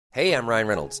Hey, I'm Ryan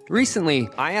Reynolds. Recently,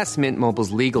 I asked Mint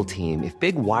Mobile's legal team if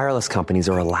big wireless companies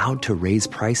are allowed to raise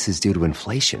prices due to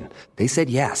inflation. They said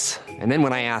yes. And then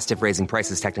when I asked if raising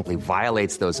prices technically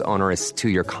violates those onerous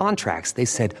two-year contracts, they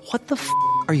said, "What the f***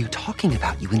 are you talking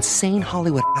about, you insane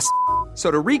Hollywood ass?" So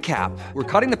to recap, we're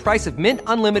cutting the price of Mint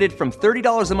Unlimited from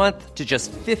 $30 a month to just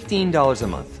 $15 a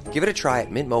month. Give it a try at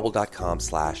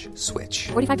mintmobile.com/switch.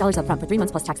 $45 up front for 3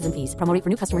 months plus taxes and fees. Promo rate for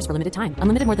new customers for limited time.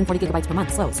 Unlimited more than 40 gigabytes per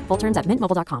month. Slows full terms at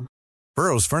mintmobile.com.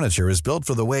 Burrow's furniture is built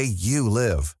for the way you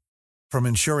live. From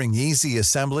ensuring easy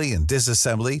assembly and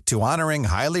disassembly to honoring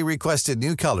highly requested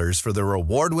new colors for their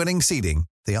award-winning seating,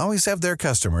 they always have their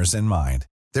customers in mind.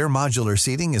 Their modular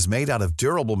seating is made out of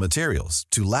durable materials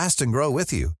to last and grow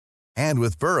with you. And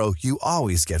with Burrow, you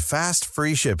always get fast,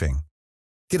 free shipping.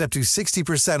 Get up to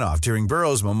 60% off during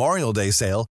Burrow's Memorial Day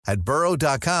sale at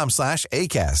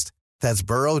burrow.com/ACAST. That's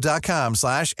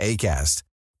burrow.com/ACAST.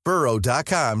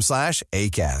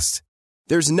 burrow.com/ACAST.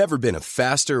 There's never been a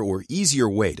faster or easier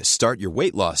way to start your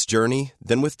weight loss journey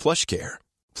than with PlushCare.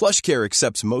 PlushCare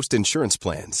accepts most insurance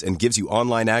plans and gives you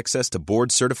online access to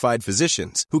board-certified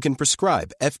physicians who can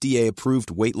prescribe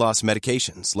FDA-approved weight loss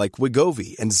medications like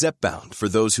Wegovy and Zepbound for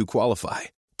those who qualify.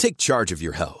 Take charge of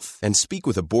your health and speak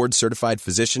with a board-certified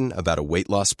physician about a weight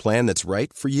loss plan that's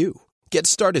right for you. Get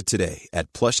started today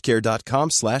at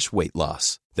plushcare.com/weight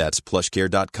loss. That's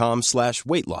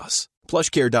plushcare.com/weight loss.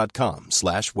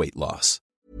 plushcare.com/weight loss.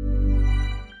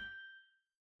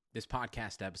 This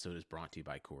podcast episode is brought to you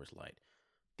by Coors Light.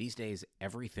 These days,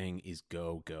 everything is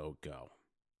go, go, go.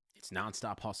 It's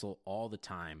nonstop hustle all the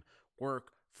time.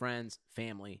 Work, friends,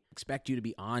 family, expect you to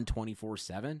be on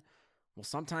 24/7. Well,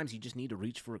 sometimes you just need to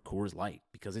reach for a Coors Light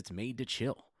because it's made to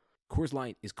chill. Coors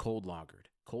Light is cold lagered,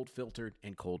 cold filtered,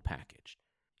 and cold packaged.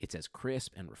 It's as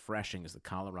crisp and refreshing as the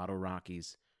Colorado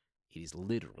Rockies. It is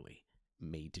literally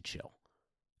made to chill.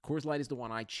 Coors Light is the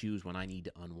one I choose when I need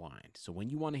to unwind. So when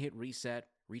you want to hit reset,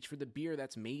 reach for the beer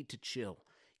that's made to chill.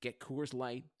 Get Coors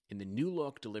Light in the new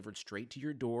look delivered straight to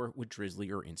your door with Drizzly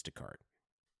or Instacart.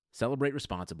 Celebrate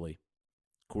responsibly.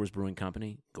 Coors Brewing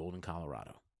Company, Golden,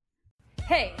 Colorado.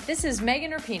 Hey, this is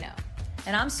Megan Rapinoe.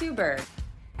 And I'm Sue Bird.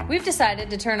 We've decided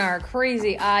to turn our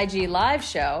crazy IG live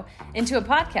show into a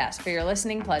podcast for your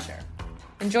listening pleasure.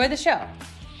 Enjoy the show.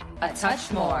 A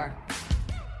Touch More.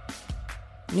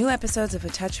 New episodes of A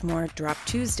Touch More drop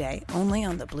Tuesday only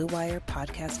on the Blue Wire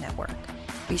Podcast Network.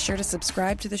 Be sure to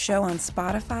subscribe to the show on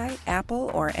Spotify,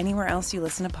 Apple, or anywhere else you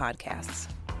listen to podcasts.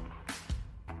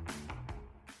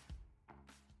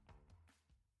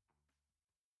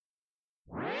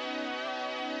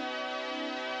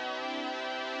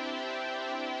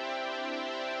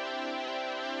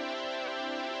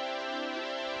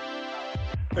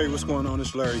 Hey, what's going on?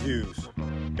 It's Larry Hughes.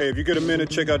 Hey, if you get a minute,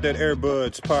 check out that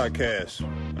Airbuds podcast.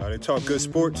 They talk good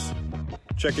sports.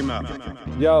 Check him out.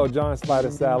 Yo, John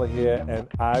Spider Sally here, and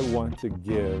I want to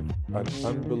give an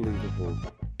unbelievable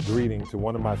greeting to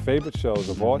one of my favorite shows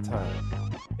of all time,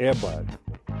 Airbuds.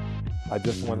 I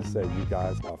just want to say you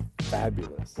guys are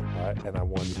fabulous, all right? And I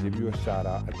want to give you a shout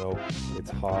out. I know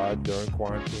it's hard during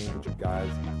quarantine, but you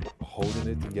guys are holding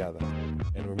it together.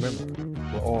 And remember,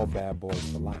 we're all bad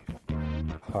boys for life.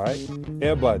 All right?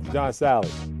 Airbuds, John Sally.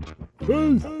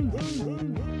 Peace.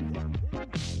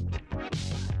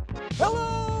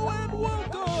 Hello and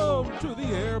welcome to the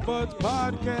Airbuds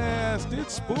Podcast.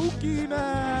 It's spooky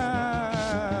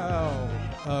now.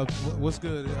 What's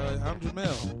good? I'm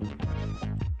Jamel.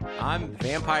 I'm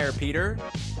Vampire Peter.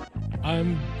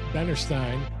 I'm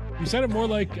Bennerstein. You said it more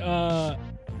like,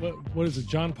 what is it,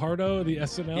 John Pardo, the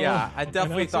SNL? Yeah, I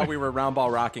definitely thought we were round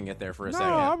ball rocking it there for a second.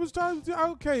 No, I was trying to,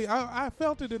 okay, I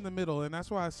felt it in the middle, and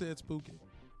that's why I said spooky.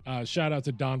 Shout out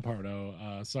to Don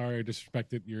Pardo. Sorry I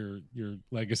disrespected your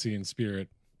legacy and spirit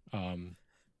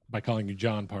by calling you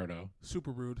John Pardo.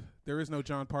 Super rude. There is no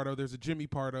John Pardo. There's a Jimmy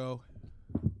Pardo.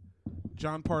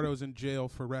 John Pardo's in jail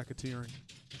for racketeering.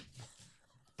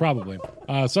 Probably.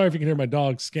 Sorry if you can hear my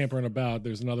dog scampering about.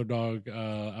 There's another dog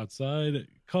outside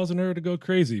causing her to go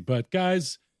crazy. But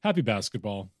guys, happy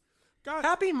basketball. God.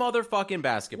 Happy motherfucking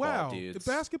basketball, dudes.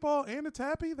 The basketball and it's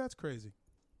happy? That's crazy.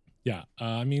 Yeah.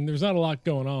 I mean, there's not a lot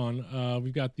going on.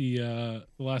 We've got the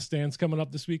Last Dance coming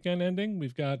up this weekend ending.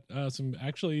 We've got some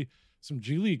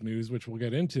G League news, which we'll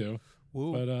get into.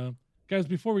 Ooh. But guys,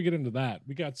 before we get into that,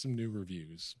 we got some new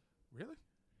reviews. Really?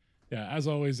 Yeah, as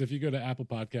always, if you go to Apple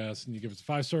Podcasts and you give us a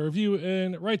 5-star review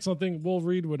and write something, we'll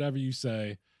read whatever you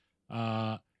say.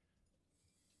 Guys,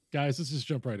 let's just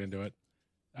jump right into it.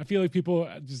 I feel like people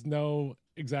just know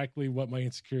exactly what my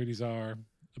insecurities are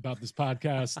about this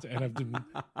podcast, and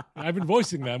I've been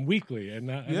voicing them weekly, and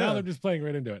now they're just playing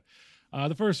right into it.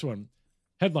 The first one,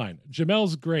 Headline,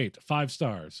 Jamel's great, 5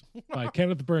 stars, by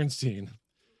Kenneth Bernstein.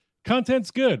 Content's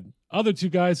good. Other 2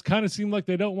 guys kind of seem like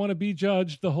they don't want to be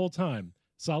judged the whole time.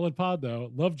 Solid pod,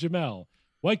 though. Love Jamel.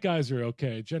 White guys are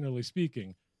okay, generally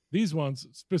speaking. These ones,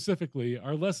 specifically,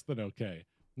 are less than okay.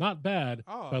 Not bad,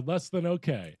 but less than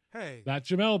okay. Hey. That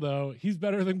Jamel, though, he's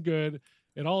better than good.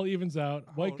 It all evens out.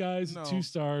 White guys, 2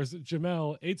 stars.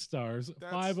 Jamel, 8 stars.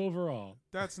 5 overall.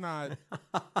 That's not.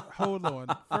 Hold on.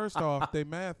 First off, their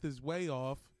math is way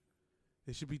off.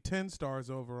 It should be 10 stars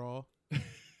overall.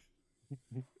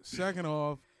 Second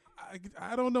off,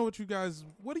 I don't know what do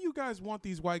you guys want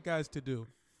these white guys to do?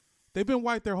 They've been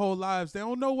white their whole lives. They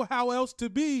don't know how else to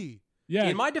be. Yeah.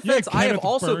 In my defense, I have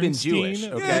also been Jewish.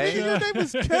 Okay. Yeah, your name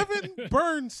is Kevin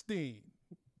Bernstein.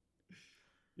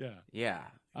 Yeah. Yeah.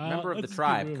 Member of the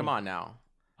tribe. Come on now.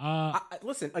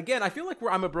 Listen, again, I feel like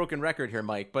I'm a broken record here,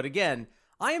 Mike. But again,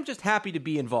 I am just happy to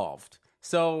be involved.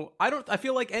 So I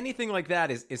feel like anything like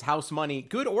that is house money,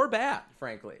 good or bad,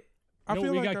 frankly.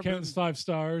 We got Ken's 5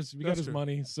 stars. We got his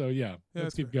money. So yeah,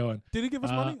 let's keep going. Did he give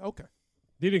us money? Okay.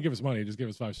 He didn't give us money. He just gave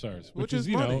us 5 stars, which is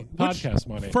money. Podcast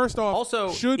money. First off,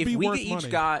 also should be worth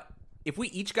money. If we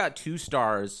each got 2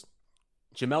 stars,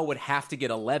 Jamel would have to get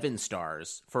 11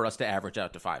 stars for us to average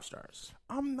out to 5 stars.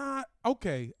 I'm not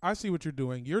okay. I see what you're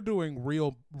doing. You're doing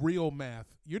real math.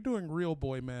 You're doing real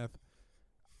boy math.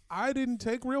 I didn't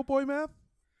take real boy math.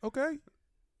 Okay,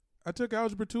 I took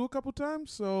algebra 2 a couple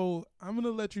times, so I'm gonna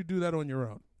let you do that on your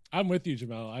own. I'm with you,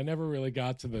 Jamel. I never really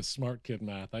got to the smart kid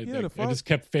math. I just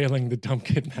kept failing the dumb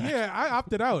kid math. Yeah, I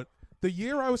opted out. The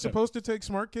year I was supposed to take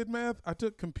smart kid math, I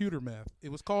took computer math.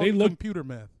 It was called computer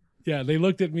math. Yeah, they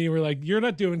looked at me and were like, you're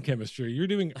not doing chemistry. You're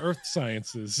doing earth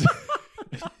sciences.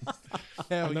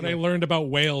 And then I learned about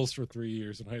whales for 3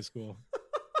 years in high school.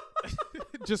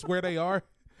 Just where they are?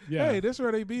 Yeah. Hey, this is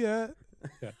where they be at.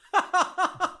 Yeah.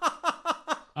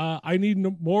 I need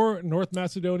more North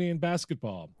Macedonian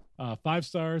basketball. 5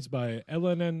 stars by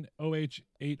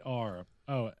LNNOH8R.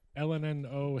 Oh,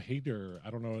 LNNO hater.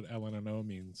 I don't know what LNNO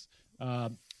means.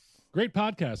 Great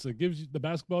podcast that gives you the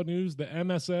basketball news the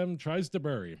MSM tries to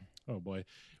bury. Oh, boy.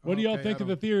 What do y'all think of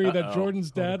the theory that Jordan's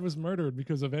dad was murdered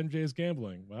because of MJ's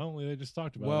gambling? Well, they just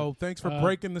talked about it. Well, thanks for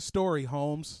breaking the story,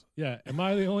 Holmes. Yeah. Am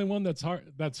I the only one that's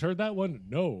heard that one?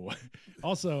 No.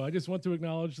 Also, I just want to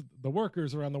acknowledge the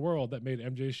workers around the world that made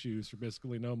MJ shoes for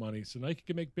basically no money so Nike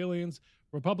could make billions,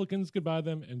 Republicans could buy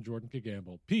them, and Jordan could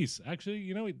gamble. Peace.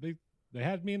 Actually, they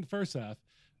had me in the first half.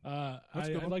 I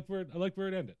like where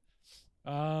it ended.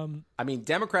 I mean,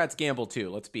 Democrats gamble too.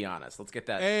 Let's be honest. Let's get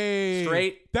that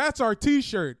straight. That's our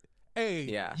T-shirt. Hey,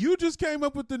 yeah. You just came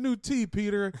up with the new T,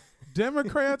 Peter.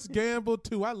 Democrats gamble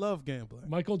too. I love gambling.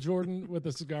 Michael Jordan with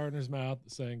a cigar in his mouth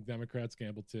saying Democrats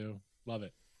gamble too. Love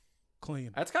it.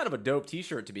 Clean. That's kind of a dope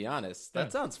T-shirt, to be honest.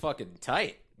 That sounds fucking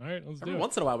tight. All right, let's do Every it.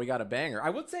 once in a while, we got a banger.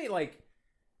 I would say,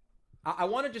 I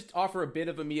want to just offer a bit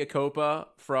of a mea culpa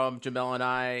from Jamel and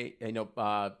I.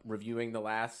 Reviewing the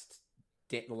last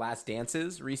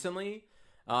dances recently.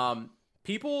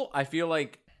 People, I feel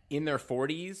like in their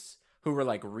 40s who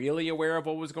were really aware of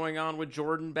what was going on with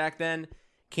Jordan back then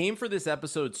came for this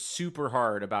episode super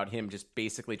hard about him just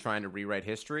basically trying to rewrite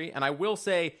history. And I will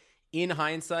say, in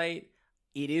hindsight,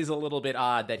 it is a little bit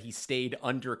odd that he stayed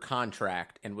under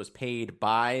contract and was paid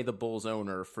by the Bulls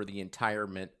owner for the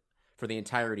entirety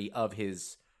of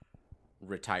his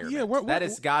retirement. Yeah, that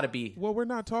has got to be. What we're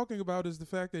not talking about is the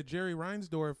fact that Jerry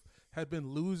Reinsdorf had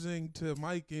been losing to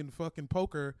Mike in fucking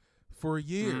poker for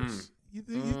years.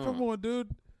 Come on,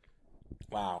 dude.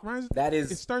 Wow. That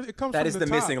is the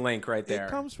missing link right there. It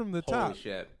comes from the top. Holy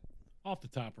shit. Off the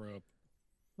top rope.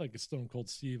 Like a Stone Cold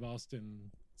Steve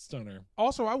Austin stunner.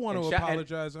 Also, I want to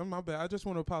apologize. My bad. I just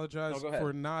want to apologize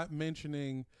for not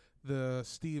mentioning the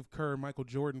Steve Kerr Michael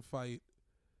Jordan fight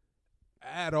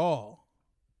at all.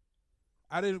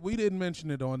 We didn't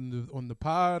mention it on the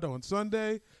pod on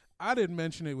Sunday. I didn't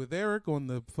mention it with Eric on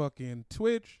the fucking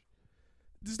Twitch.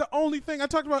 This is the only thing I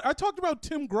talked about. I talked about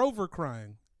Tim Grover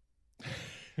crying.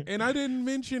 And I didn't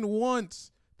mention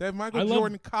once that Michael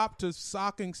Jordan copped to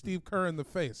socking Steve Kerr in the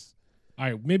face. All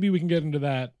right, maybe we can get into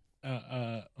that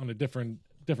on a different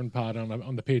pod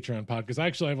on the Patreon pod, because I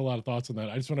actually have a lot of thoughts on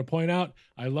that. I just want to point out,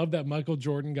 I love that Michael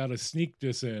Jordan got a sneak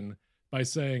diss in by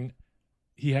saying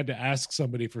he had to ask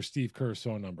somebody for Steve Kerr's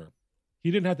phone number.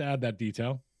 He didn't have to add that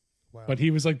detail, but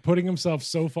he was putting himself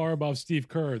so far above Steve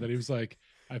Kerr that he was like,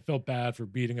 I felt bad for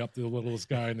beating up the littlest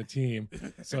guy in the team.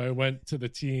 So I went to the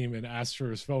team and asked for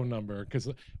his phone number, because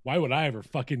why would I ever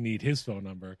fucking need his phone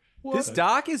number? This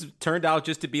doc is turned out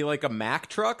just to be like a Mack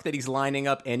truck that he's lining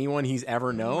up anyone he's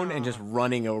ever known and just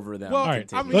running over them. Well, all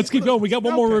right, let's keep going. We got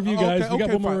one more review, guys. We got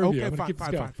one more review. I'm gonna keep this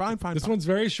going. Fine. This one's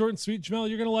very short and sweet. Jamel,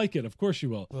 you're going to like it. Of course you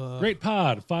will. Great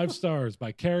pod, 5 stars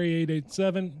by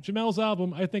Carrie887. Jamel's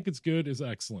album, I think it's good, is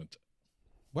excellent.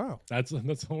 Wow. That's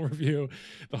the whole review.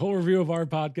 The whole review of our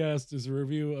podcast is a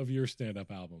review of your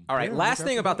stand-up album. All right, last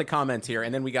thing about the comments here,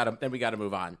 and then we got to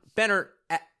move on. Benner,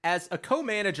 as a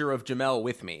co-manager of Jamel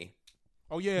with me,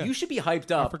 oh yeah, you should be hyped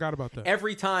up. I forgot about that.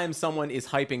 Every time someone is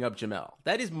hyping up Jamel,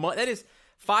 that is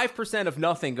 5% of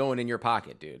nothing going in your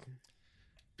pocket, dude.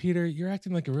 Peter, you're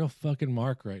acting like a real fucking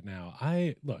mark right now.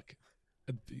 Look,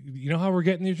 you know how we're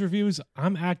getting these reviews?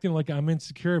 I'm acting like I'm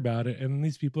insecure about it, and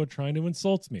these people are trying to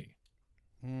insult me.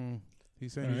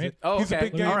 He's saying he's a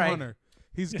big game hunter.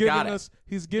 He's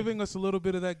giving us a little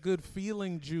bit of that good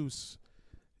feeling juice.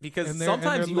 Because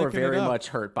sometimes you are very much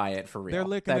hurt by it, for real. They're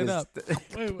licking it up.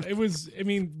 It was,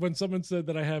 when someone said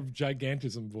that I have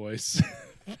gigantism voice.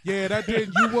 Yeah, that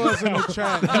did. You was in the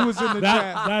chat. You was in the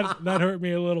chat. That hurt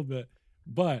me a little bit.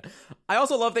 But I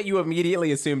also love that you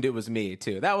immediately assumed it was me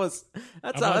too. That's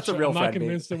a real. I'm not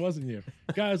convinced it wasn't you,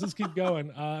 guys. Let's keep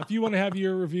going. If you want to have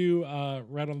your review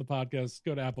read on the podcast,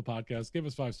 go to Apple Podcasts, give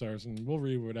us 5 stars, and we'll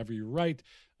read whatever you write.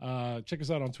 Check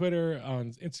us out on Twitter,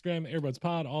 on Instagram,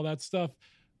 AirbudsPod, all that stuff.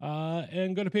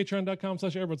 And go to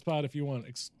patreon.com/airbudspod if you want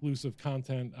exclusive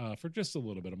content for just a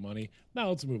little bit of money. Now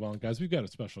let's move on, guys. We've got a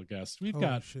special guest. We've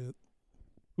got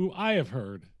who I have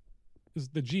heard is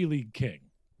the G League King.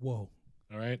 Whoa.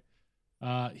 All right.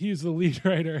 He's the lead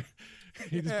writer.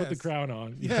 He just put the crown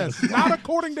on. Yes. Not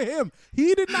according to him.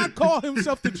 He did not call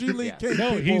himself the G League King.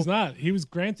 No, he's not. He was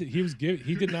granted.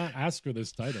 He did not ask for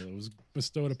this title. It was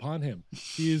bestowed upon him.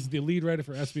 He is the lead writer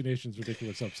for SB Nation's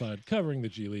Ridiculous Upside, covering the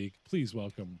G League. Please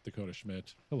welcome Dakota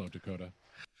Schmidt. Hello, Dakota.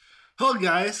 Hello,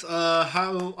 guys.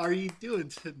 How are you doing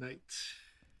tonight?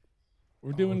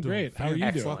 We're doing great. How are you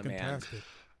doing? Fantastic.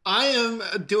 I am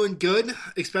doing good,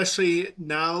 especially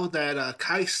now that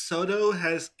Kai Soto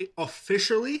has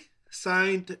officially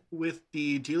signed with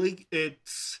the G League.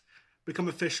 It's become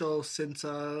official since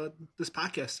this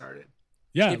podcast started.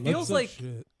 Yeah, it feels like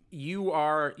you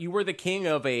were the king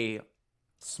of a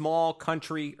small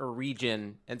country or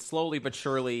region, and slowly but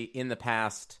surely in the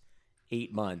past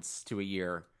 8 months to a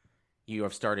year, you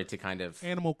have started to kind of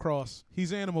Animal Cross.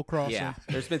 He's Animal Crossing. Yeah,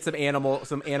 there's been some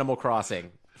Animal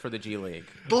Crossing for the G League.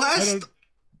 The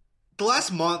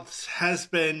last month has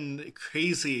been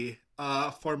crazy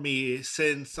for me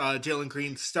since Jalen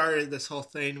Green started this whole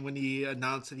thing when he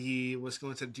announced that he was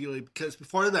going to the G League. Because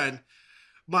before then,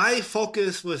 my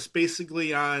focus was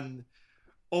basically on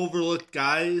overlooked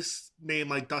guys named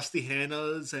like Dusty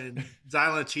Hannas and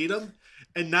Zylan Cheatham.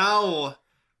 And now,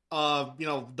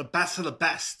 the best of the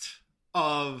best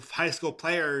of high school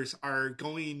players are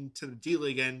going to the G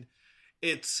League, and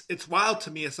it's wild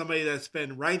to me as somebody that's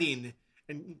been writing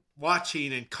and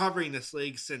watching and covering this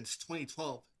league since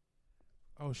 2012.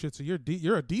 Oh shit! So you're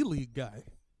a D League guy.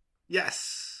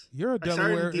 Yes, you're a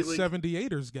Delaware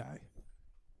 78ers guy.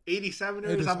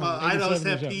 87ers. I'm a Idaho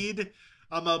Stampede.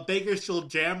 I'm a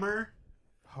Bakersfield Jammer.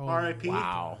 Oh, R.I.P.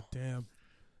 Wow. Damn.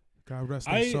 God rest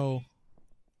his soul.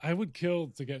 I would kill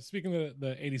to get. Speaking of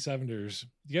the 87ers, do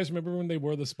you guys remember when they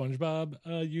wore the SpongeBob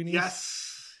unis?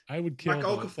 Yes. I would kill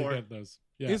to get those.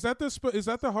 Yeah. Is that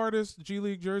the hardest G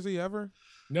League jersey ever?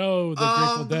 No, the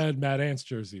Grateful Dead Mad Ants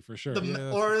jersey for sure.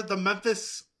 Or the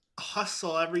Memphis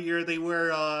Hustle. Every year they wear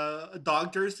a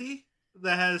dog jersey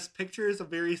that has pictures of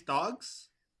various dogs.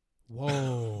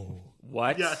 Whoa.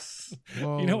 What? Yes.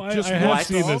 Whoa. You know, I have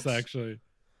seen this actually.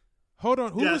 Hold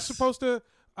on. Who was supposed to?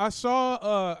 I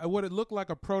saw what it looked like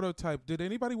a prototype. Did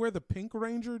anybody wear the Pink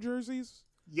Ranger jerseys?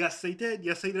 Yes, they did.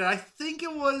 I think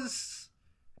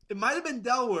it might have been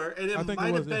Delaware, and it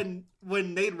might have been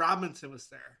when Nate Robinson was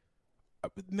there.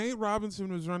 Nate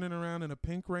Robinson was running around in a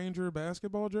Pink Ranger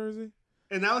basketball jersey?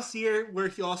 And that was the year where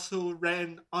he also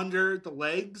ran under the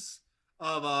legs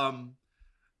of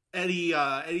Eddie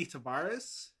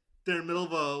Tavares during the middle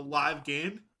of a live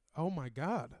game. Oh, my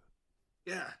God.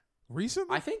 Yeah.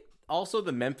 Recently? I think also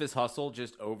the Memphis Hustle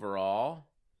just overall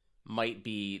might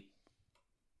be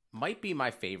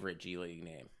my favorite G League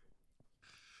name.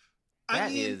 I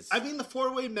mean, the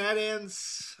four-way Mad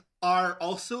Ants are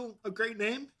also a great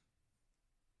name.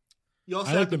 You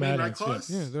also have the Main Red Claws.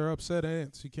 Yeah, they're upset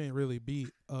ants. You can't really beat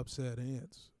upset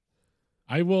ants.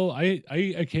 I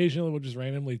occasionally will just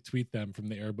randomly tweet them from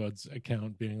the Airbuds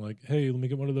account being like, hey, let me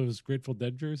get one of those Grateful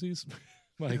Dead jerseys.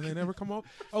 Like, and they never come up.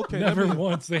 Okay, never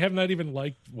once. They have not even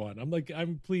liked one.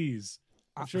 I'm pleased.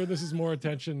 I'm sure this is more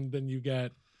attention than you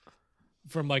get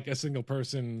from like a single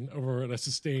person over a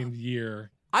sustained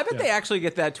year. I bet they actually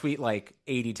get that tweet like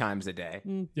 80 times a day.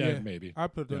 Yeah, maybe. I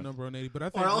put the number on 80, but I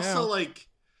think or also now, like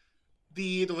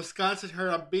the Wisconsin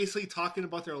Herd. I'm basically talking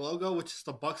about their logo, which is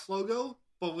the Bucks logo,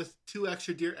 but with 2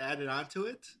 extra deer added onto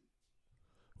it.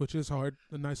 Which is hard.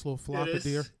 A nice little flock of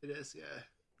deer. It is, yeah.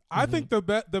 I think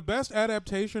the best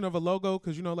adaptation of a logo,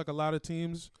 because like a lot of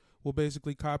teams will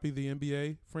basically copy the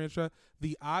NBA franchise.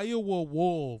 The Iowa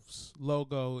Wolves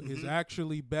logo is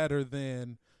actually better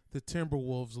than the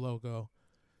Timberwolves logo.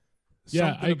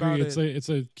 Yeah, I agree. It's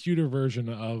a cuter version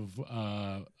of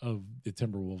the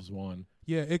Timberwolves one.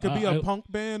 Yeah, it could be a punk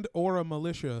band or a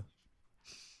militia.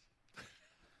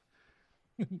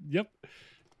 Yep,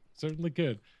 certainly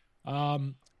could.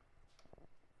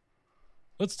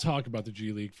 Let's talk about the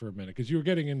G League for a minute, because you were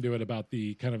getting into it about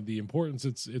the kind of the importance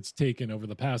it's taken over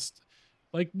the past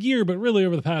year, but really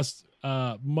over the past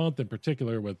month in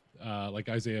particular, with like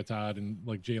Isaiah Todd and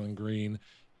like Jalen Green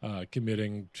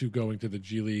committing to going to the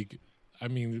G League. I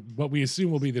mean, what we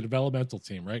assume will be the developmental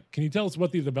team, right? Can you tell us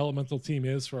what the developmental team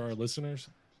is for our listeners?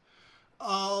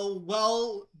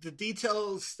 Well, the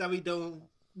details that we don't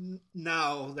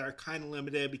now, they're kind of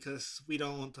limited because we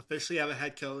don't officially have a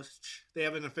head coach. They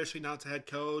haven't officially announced a head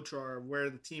coach or where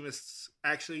the team is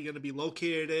actually going to be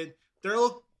located in. They're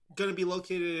going to be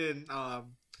located in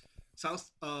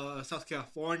South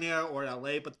California or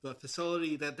LA, but the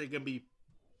facility that they're going to be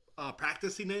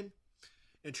practicing in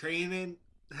and training in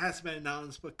hasn't been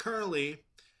announced. But currently,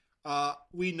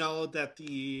 we know that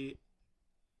the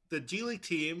G League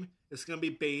team is going to be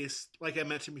based, like I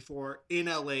mentioned before, in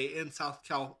LA, in South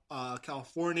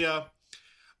California,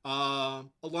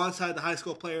 alongside the high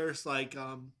school players like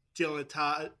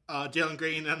Jalen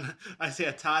Green and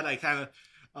Isaiah Todd. I kind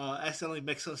of accidentally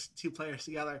mixed those 2 players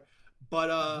together.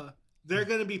 But they're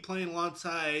going to be playing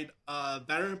alongside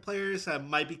veteran players that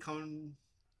might become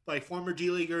like former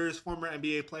G Leaguers, former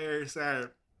NBA players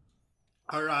that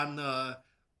are on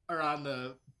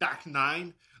the back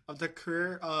 9 of their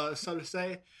career, so to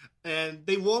say. And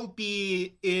they won't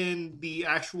be in the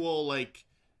actual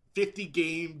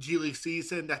 50-game G League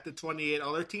season that the 28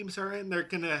 other teams are in. They're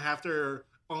going to have their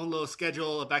own little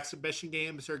schedule of exhibition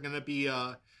games. They're going to be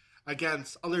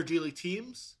against other G League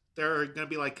teams. They're going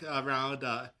to be around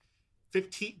 10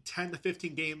 to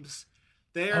 15 games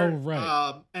there. Oh,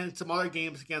 right. And some other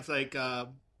games against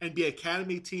NBA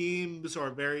Academy teams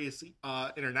or various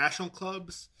international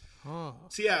clubs. Huh.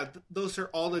 So yeah, those are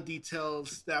all the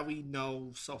details that we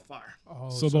know so far. Oh,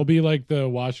 so they'll be like the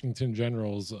Washington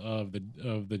Generals of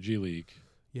the G League.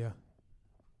 Yeah,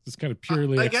 it's kind of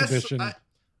purely exhibition,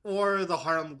 or the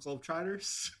Harlem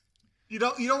Globetrotters. You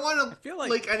don't want to feel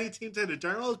like any team to the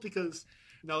Generals because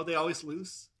they always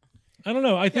lose. I don't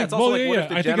know. I think.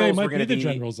 I think they might be the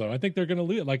Generals, though. I think they're going to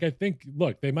lose.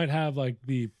 Look, they might have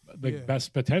the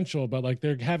best potential, but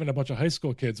they're having a bunch of high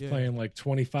school kids playing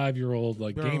 25-year-old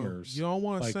gamers. You don't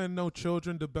want to send no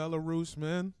children to Belarus,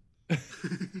 man.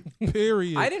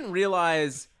 Period. I didn't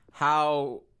realize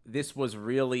how this was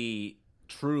really,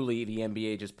 truly the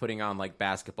NBA just putting on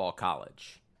basketball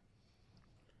college.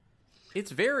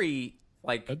 It's very.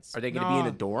 Are they going to be in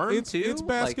a dorm too? It's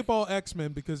basketball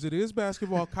X-Men because it is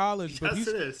basketball college. But yes,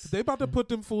 it is. They about to put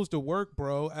them fools to work,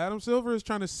 bro. Adam Silver is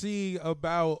trying to see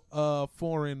about a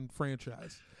foreign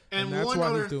franchise. And that's one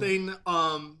other thing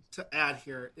to add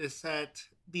here is that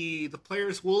the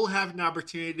players will have an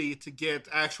opportunity to get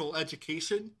actual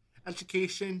education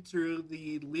through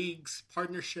the league's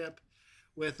partnership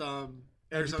with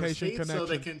Arizona State, Connection. So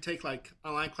they can take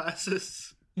online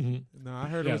classes. Mm-hmm. No, I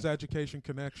heard it was Education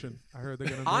Connection. I heard they're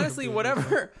going to honestly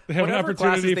whatever they have whatever an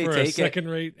opportunity for a take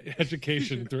second-rate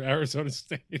education through Arizona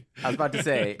State. I was about to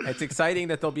say it's exciting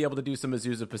that they'll be able to do some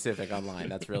Azusa Pacific online.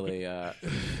 That's really. I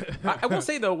will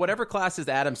say though, whatever classes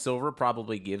Adam Silver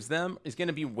probably gives them is going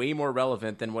to be way more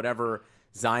relevant than whatever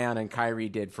Zion and Kyrie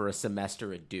did for a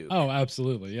semester at Duke. Oh,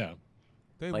 absolutely, yeah.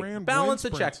 They ran balance a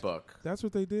wind sprints. checkbook. That's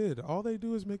what they did. All they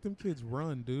do is make them kids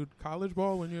run, dude. College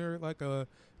ball when you're a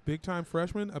big-time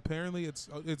freshman, apparently it's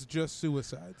just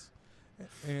suicides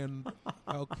and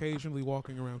occasionally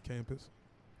walking around campus.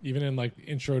 Even in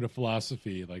intro to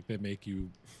philosophy, they make you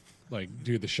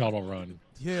do the shuttle run.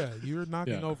 Yeah, you're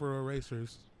knocking over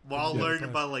erasers while learning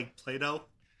about Play-Doh.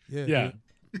 Yeah.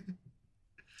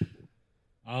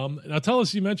 Now tell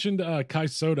us, you mentioned Kai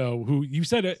Soto, who you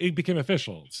said it became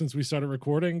official since we started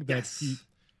recording. That yes.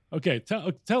 Okay,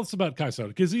 tell us about Kai Soto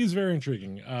because he's very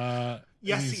intriguing.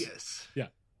 Yes, he is. Yeah.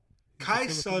 Kai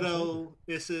Soto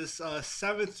is this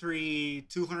 7'3",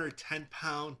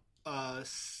 210-pound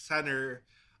center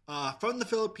from the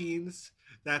Philippines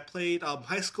that played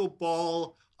high school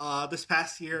ball this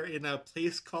past year in a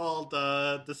place called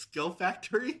the Skill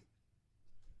Factory.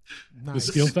 Nice. The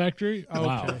Skill Factory? Okay.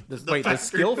 Wow. The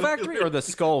Skill Factory or the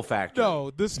Skull Factory?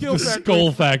 No, the Skill Factory. The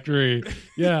Skull Factory.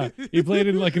 Yeah, he played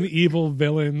in like an evil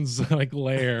villain's like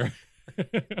lair.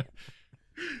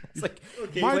 It's like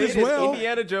might as well.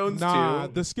 Indiana Jones Nah,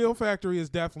 too. the Skill Factory is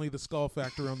definitely the Skull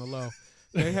Factory on the low.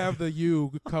 They have the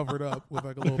U covered up with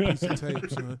like a little piece of tape.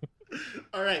 Son.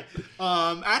 All right.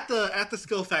 At the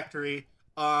Skill Factory,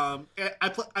 I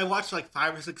watched like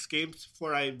 5 or 6 games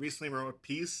before I recently wrote a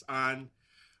piece on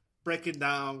breaking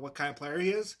down what kind of player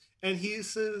he is, and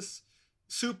he's this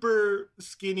super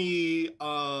skinny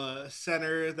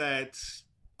center that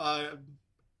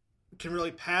can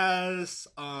really pass,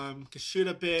 can shoot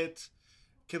a bit,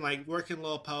 can like work in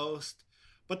low post.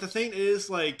 But the thing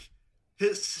is, like,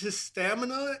 his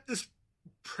stamina is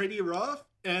pretty rough,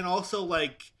 and also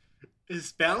like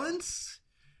his balance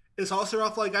is also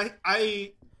rough. Like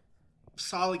I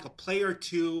saw like a play or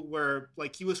two where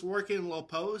like he was working in low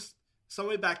post,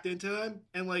 somebody backed into him,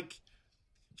 and like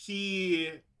he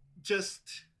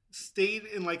just stayed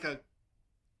in like a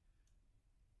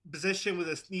position with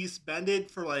his knees bended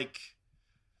for like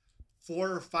 4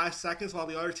 or 5 seconds while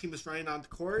the other team is running on the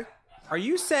court. Are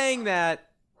you saying that?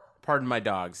 Pardon my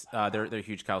dogs. They're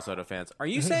huge Cal Soto fans. Are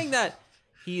you saying that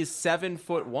he is 7'1"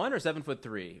 or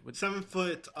 7'3"? 7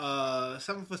 foot, 7'3",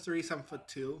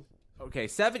 7'2". Okay,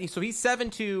 70. So he's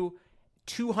 7'2",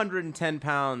 210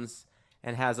 pounds,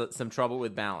 and has some trouble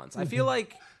with balance. I feel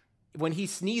like when he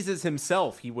sneezes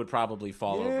himself, he would probably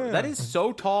fall over. That is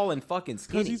so tall and fucking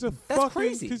skinny. That's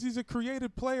crazy. Because he's a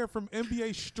creative player from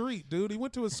NBA Street, dude. He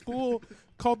went to a school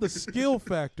called the Skill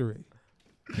Factory.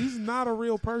 He's not a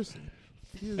real person.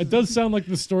 It does sound like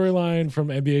the storyline from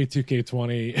NBA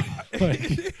 2K20,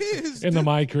 like in the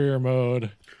My Career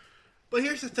mode. But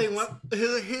here's the thing: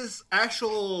 his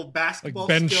actual basketball like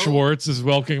Ben skill, Schwartz is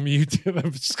welcoming you to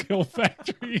the Skill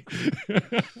Factory.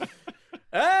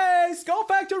 Hey, Skull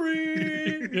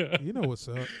Factory! Yeah. You know what's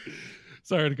up.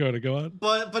 Sorry, Dakota, go on.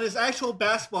 But his actual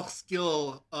basketball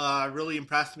skill really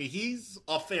impressed me. He's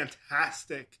a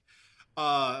fantastic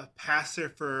passer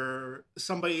for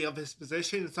somebody of his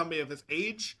position and somebody of his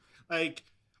age. Like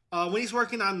when he's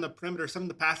working on the perimeter, some of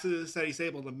the passes that he's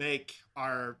able to make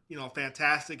are,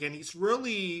 fantastic, and he's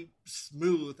really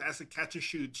smooth as a catch and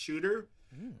shoot shooter,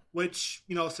 which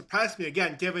surprised me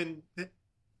again, given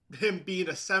him being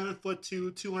a 7'2",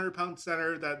 200-pound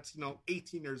center that's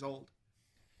 18 years old.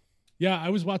 Yeah, I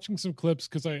was watching some clips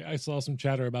because I saw some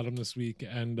chatter about him this week,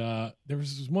 and there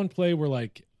was this one play where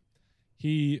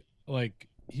he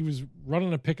was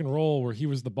running a pick and roll where he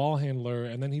was the ball handler,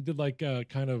 and then he did like a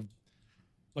kind of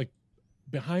like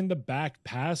behind the back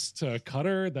pass to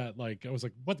Cutter that like I was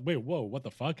like, what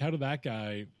the fuck? How did that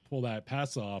guy pull that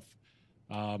pass off?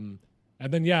 And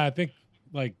then I think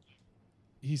like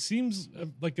he seems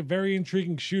like a very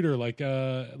intriguing shooter, like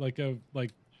a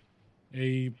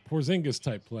Porzingis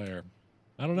type player.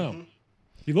 I don't know. Mm-hmm.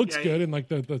 He looks good in like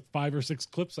the 5 or 6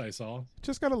 clips I saw.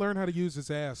 Just got to learn how to use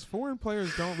his ass. Foreign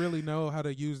players don't really know how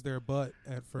to use their butt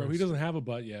at first. Bro, he doesn't have a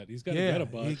butt yet. He's got to get a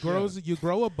butt. He grows. Yeah. You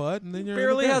grow a butt, and then you're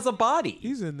barely has a body.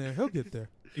 He's in there. He'll get there.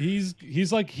 He's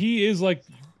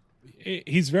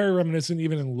very reminiscent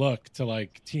even in look to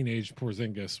like teenage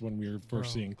Porzingis when we were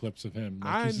first seeing clips of him.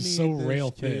 Like, he's just so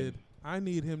rail thin. I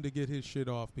need him to get his shit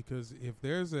off because if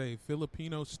there's a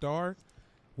Filipino star,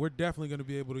 we're definitely going to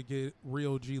be able to get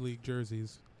real G League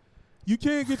jerseys. You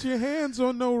can't get your hands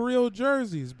on no real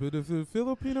jerseys, but if the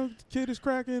Filipino kid is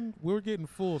cracking, we're getting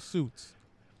full suits.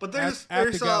 But there's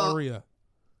the Galleria.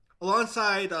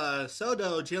 Alongside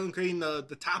Soto, Jalen Green,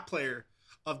 the top player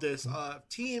of this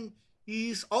team,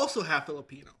 he's also half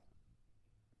Filipino.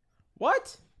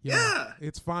 What? Yeah.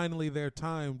 It's finally their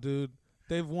time, dude.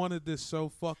 They've wanted this so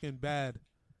fucking bad.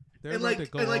 They're and ready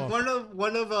to go off.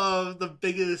 one of the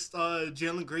biggest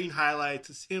Jalen Green highlights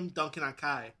is him dunking on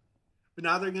Kai. But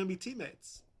now they're going to be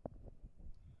teammates.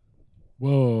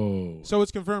 Whoa. So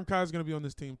it's confirmed Kai's going to be on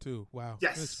this team too. Wow.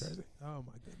 Yes. That's crazy. Oh,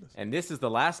 my goodness. And this is the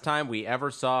last time we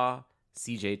ever saw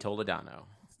CJ Toledano.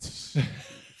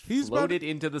 He's floated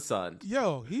into the sun.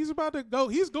 Yo, he's about to go.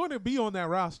 He's going to be on that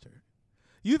roster.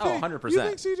 You think, 100%. You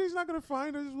think CJ's not going to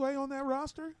find his way on that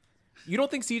roster? You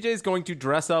don't think CJ is going to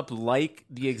dress up like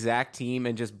the exact team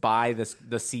and just buy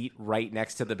the seat right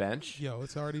next to the bench? Yo,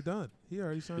 it's already done. He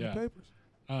already signed the papers.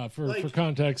 For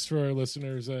context for our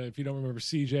listeners, if you don't remember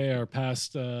CJ, our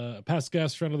past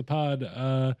guest, friend of the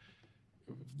pod,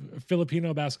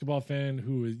 Filipino basketball fan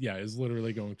who is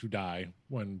literally going to die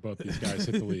when both these guys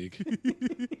hit the league.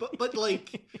 But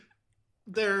like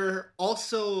they're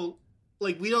also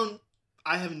like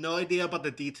I have no idea about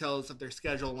the details of their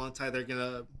schedule alongside they're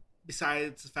gonna.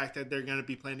 Besides the fact that they're going to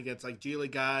be playing against like G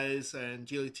League guys and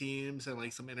G League teams and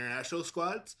like some international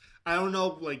squads, I don't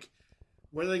know like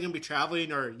where they're going to be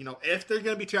traveling or if they're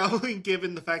going to be traveling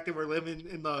given the fact that we're living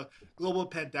in the global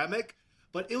pandemic.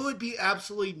 But it would be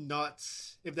absolutely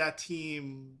nuts if that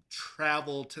team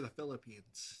traveled to the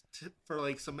Philippines for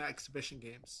like some exhibition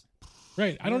games.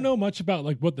 Right. I don't know much about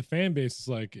like what the fan base is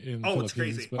like in the Philippines. It's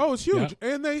crazy. But, it's huge.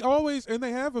 Yeah. And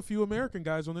they have a few American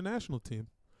guys on the national team.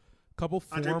 Couple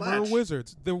former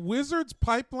Wizards. The Wizards'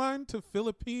 pipeline to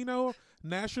Filipino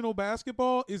national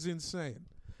basketball is insane.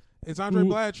 It's Andre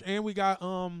Blatch, and we got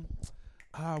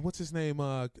what's his name?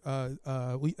 McCullough.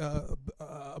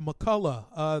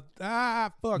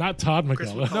 Fuck. Not Todd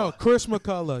McCullough. No, Chris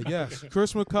McCullough. Yes,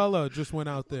 Chris McCullough just went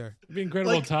out there. It'd be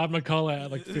incredible. Todd McCullough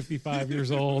at like 55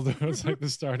 years old was like the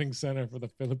starting center for the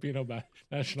Filipino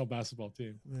national basketball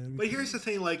team. But here's the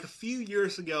thing: like a few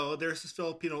years ago, there's this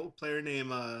Filipino player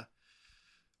named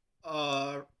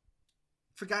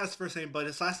forgot his first name, but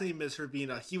his last name is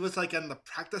Hervina. He was like in the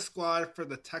practice squad for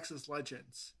the Texas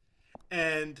Legends,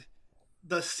 and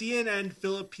the CNN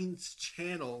Philippines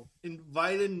channel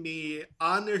invited me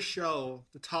on their show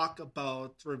to talk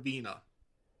about Hervina.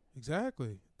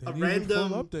 Exactly. They random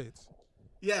full updates.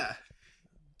 Yeah,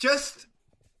 just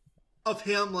of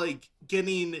him like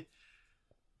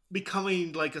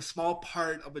becoming like a small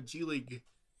part of a G League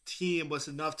team was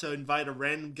enough to invite a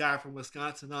random guy from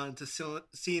Wisconsin on to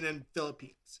CNN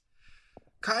Philippines.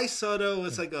 Kai Soto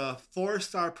is like a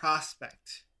 4-star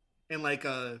prospect and like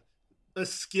a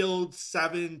skilled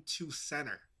 7-2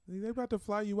 center. They about to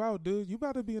fly you out, dude. You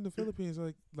about to be in the Philippines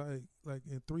like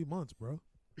in 3 months, bro.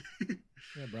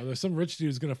 Yeah, bro. There's some rich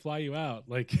dude's gonna fly you out.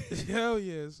 Like hell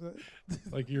yes.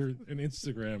 Like you're an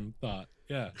Instagram thought.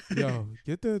 Yeah. Yo,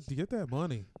 get that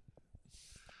money.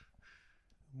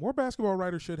 More basketball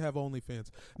writers should have OnlyFans.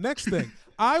 Next thing,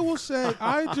 I will say,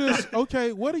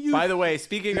 what do you... By the way,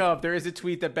 speaking of, there is a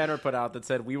tweet that Benner put out that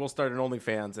said, we will start an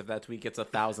OnlyFans if that tweet gets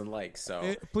 1,000 likes.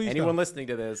 So anyone listening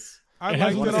to this... I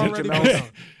like it already.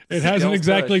 It hasn't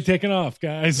exactly taken off,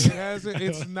 guys. It hasn't.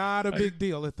 It's not a big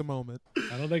deal at the moment.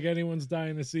 I don't think anyone's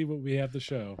dying to see what we have to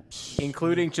show.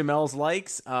 Including Jamel's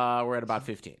likes, we're at about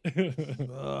 15.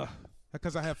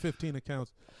 Because I have 15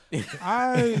 accounts. So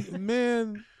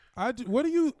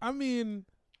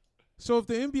if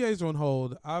the NBA's on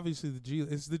hold, obviously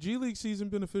is the G League season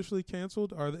been officially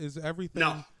canceled, or is everything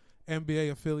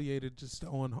NBA affiliated just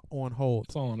on hold?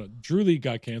 It's all on it. Drew League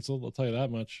got canceled, I'll tell you that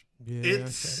much. Yeah,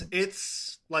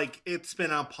 it's like it's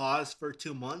been on pause for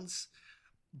 2 months,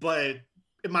 but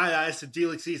in my eyes, the G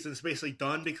League season is basically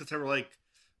done because there were like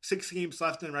 6 games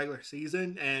left in the regular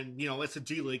season, and it's a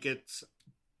G League. It's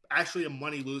actually a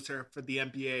money loser for the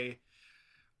NBA.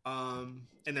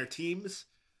 And their teams,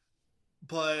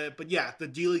 but yeah, the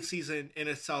G League season in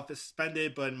itself is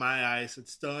suspended, but in my eyes,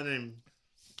 it's done. And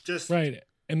just right,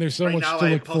 and there's so much to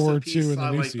look forward to in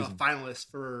the new season. The finalists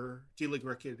for G League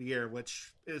Rookie of the Year,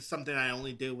 which is something I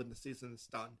only do when the season is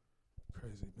done.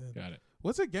 Crazy, man. Got it.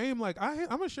 What's a game like?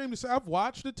 I'm ashamed to say I've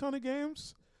watched a ton of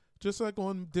games, just like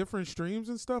on different streams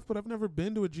and stuff, but I've never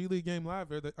been to a G League game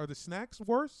live. Are the snacks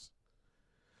worse?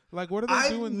 Like, what are they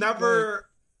doing?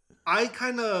 I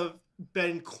kind of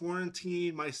been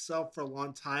quarantined myself for a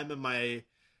long time in my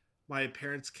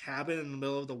parents' cabin in the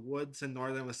middle of the woods in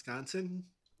northern Wisconsin.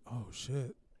 Oh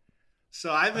shit!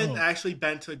 So I haven't actually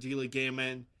been to a G League game,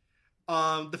 and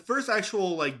the first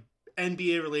actual like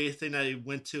NBA related thing I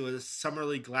went to was Summer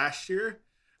League last year,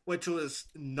 which was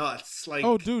nuts. Like,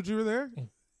 oh dude, you were there?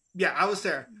 Yeah, I was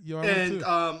there, and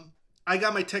I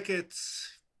got my tickets.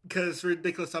 Because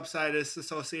Ridiculous Upside is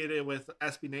associated with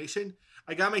SB Nation.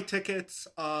 I got my tickets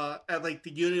at like the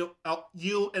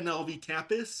UNLV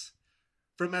campus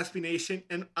from SB Nation.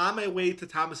 And on my way to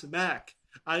Thomas and Mack,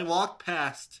 I walked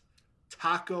past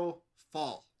Taco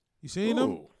Fall. You seen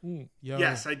him?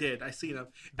 Yes, I did. I seen him.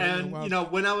 And,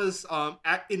 when I was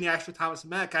in the actual Thomas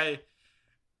and Mack,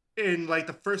 in like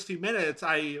the first few minutes,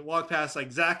 I walked past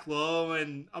like Zach Lowe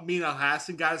and Amin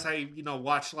Al-Hassan, guys I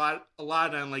watched a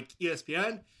lot on like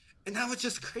ESPN, and that was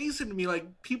just crazy to me.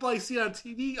 Like people I see on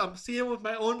TV, I'm seeing with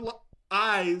my own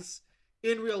eyes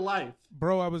in real life.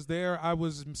 Bro, I was there. I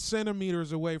was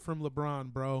centimeters away from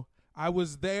LeBron, bro. I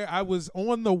was there. I was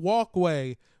on the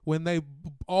walkway when they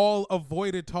all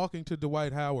avoided talking to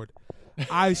Dwight Howard.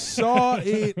 I saw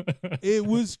it. It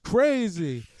was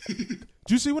crazy. Did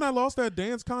you see when I lost that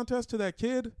dance contest to that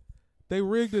kid? They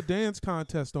rigged a dance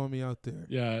contest on me out there.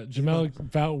 Yeah, Jamel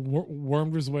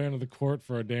wormed his way onto the court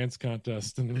for a dance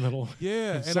contest in the middle.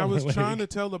 Yeah, and I was trying to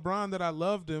tell LeBron that I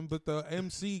loved him, but the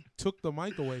MC took the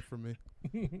mic away from me.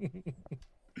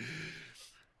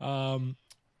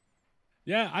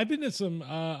 Yeah, I've been to some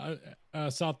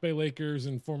South Bay Lakers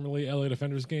and formerly LA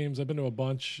Defenders games. I've been to a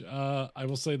bunch. I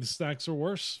will say the stacks are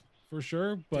worse for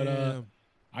sure, but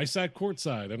I sat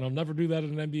courtside, and I'll never do that at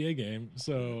an NBA game.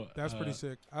 So that's pretty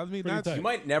sick. I mean,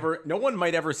 no one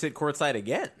might ever sit courtside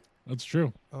again. That's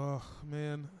true. Oh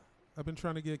man, I've been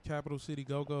trying to get Capital City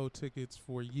Go-Go tickets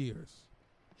for years.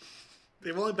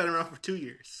 They've only been around for 2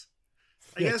 years.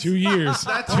 I guess 2 years.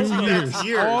 That's 2 years.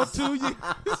 All 2 years.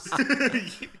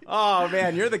 Oh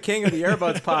man, you're the king of the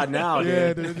Airbuds pod now,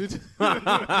 dude. Yeah, dude.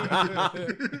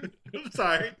 I'm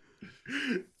sorry.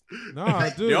 Nah,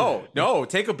 dude. No,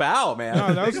 take a bow, man.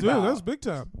 No, that's big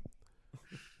time.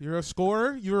 You're a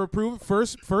scorer. You're a proven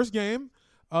first game,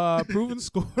 proven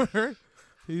scorer.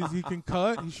 He can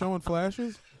cut. He's showing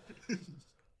flashes.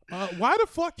 Why the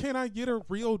fuck can't I get a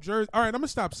real jersey? All right, I'm gonna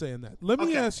stop saying that. Let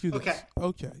me ask you this.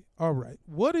 Okay. All right.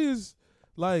 What is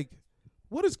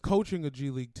coaching a G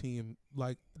League team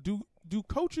like? Do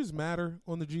coaches matter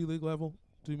on the G League level?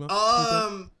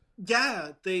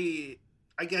 Yeah,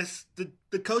 I guess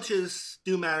the coaches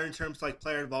do matter in terms of like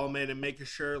player development and making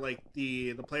sure like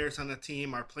the players on the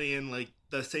team are playing like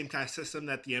the same kind of system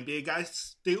that the NBA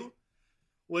guys do,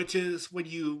 which is when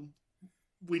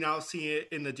we now see it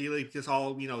in the G League because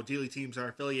all G League teams are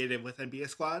affiliated with NBA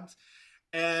squads,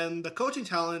 and the coaching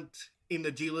talent in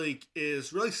the G League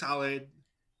is really solid,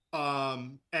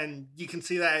 and you can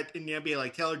see that in the NBA.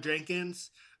 Like Taylor Jenkins,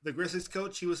 the Grizzlies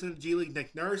coach, he was in the G League.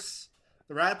 Nick Nurse,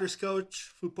 the Raptors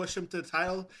coach, who pushed him to the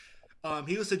title,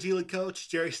 he was the G League coach.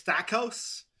 Jerry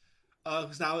Stackhouse,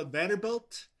 who's now at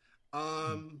Vanderbilt,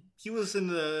 he was in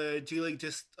the G League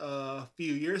just a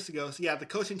few years ago. So yeah, the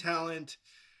coaching talent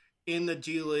in the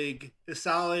G League is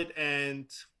solid, and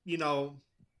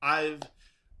I've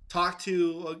talked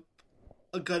to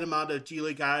a good amount of G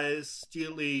League guys, G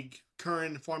League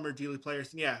current and former G League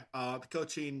players, and the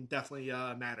coaching definitely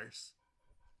matters.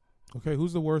 Okay,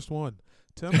 who's the worst one?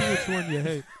 Tell me which one you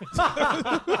hate.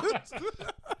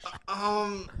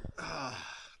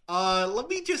 Let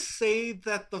me just say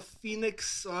that the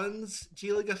Phoenix Suns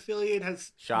G League affiliate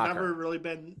has never really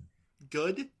been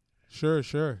good. Sure.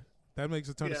 That makes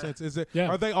a ton of sense.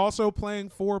 Are they also playing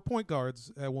 4 point guards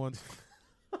at once?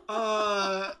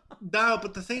 No,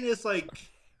 but the thing is, like,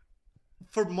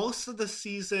 for most of the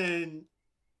season,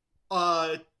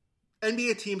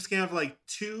 NBA teams can have like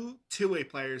two-way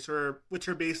players, which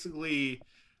are basically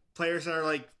players that are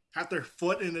like have their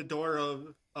foot in the door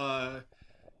of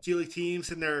G League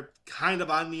teams, and they're kind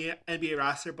of on the NBA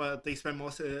roster, but they spend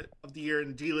most of the year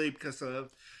in G League because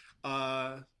of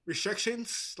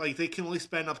restrictions. Like they can only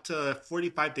spend up to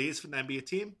 45 days for the NBA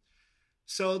team.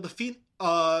 So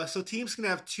so teams can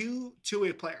have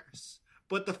two-way players,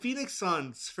 but the Phoenix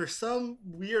Suns, for some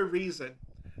weird reason,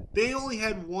 they only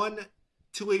had one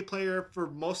two-way player for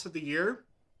most of the year.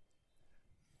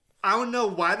 I don't know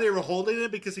why they were holding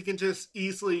it, because he can just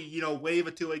easily, wave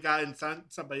a two-way guy and sign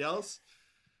somebody else.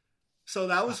 So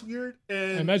that was weird.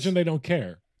 And I imagine they don't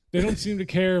care. They don't seem to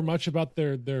care much about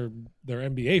their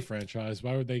NBA franchise.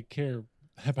 Why would they care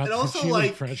about their G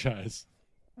League franchise?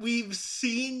 We've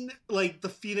seen like the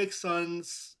Phoenix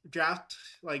Suns draft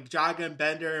like Jagan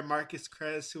Bender and Marcus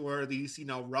Chris, who are these,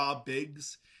 raw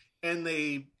bigs, and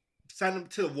they send them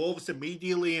to the Wolves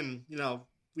immediately, and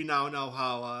we now know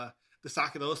how the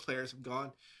stock of those players have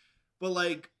gone. But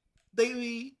like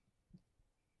they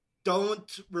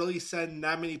don't really send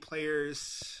that many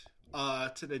players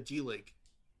to the G League.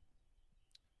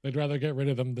 They'd rather get rid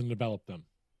of them than develop them.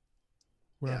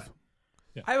 Yeah.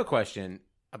 I have a question.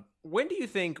 When do you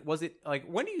think the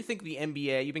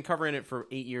NBA, you've been covering it for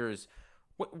 8 years,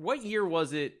 what year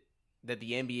was it that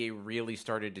the NBA really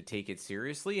started to take it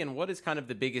seriously, and what is kind of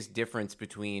the biggest difference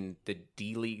between the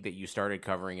D League that you started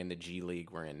covering and the G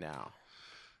League we're in now?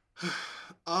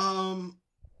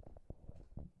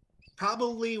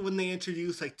 Probably when they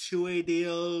introduced like 2A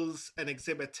deals and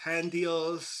Exhibit 10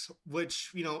 deals,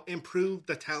 which improved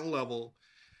the talent level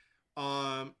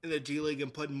in the G League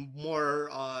and put more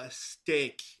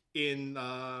stake in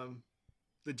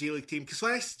the G League team. Because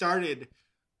when I started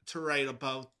to write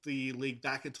about the league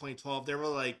back in 2012, there were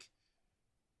like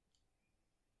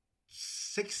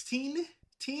 16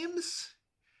 teams,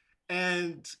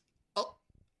 and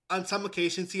on some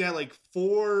occasions you had like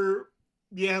one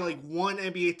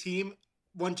NBA team,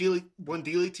 one D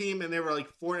League team, and there were like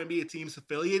 4 NBA teams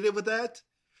affiliated with that.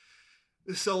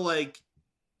 So like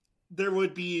there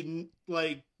would be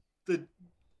like the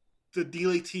the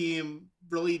D-League team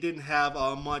really didn't have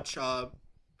much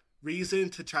reason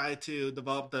to try to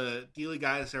develop the D-League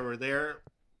guys that were there,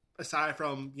 aside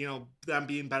from, them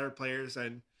being better players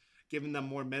and giving them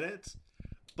more minutes.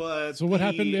 But so what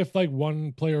happened if like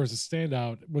one player was a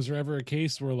standout? Was there ever a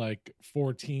case where like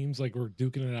 4 teams like were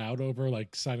duking it out over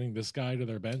like signing this guy to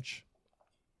their bench?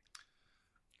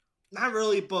 Not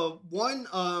really, but one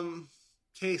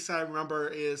case I remember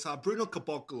is Bruno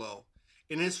Caboclo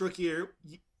in his rookie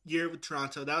year with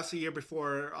Toronto. That was the year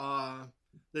before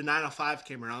the 905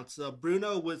 came around. So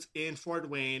Bruno was in Fort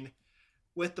Wayne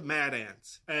with the Mad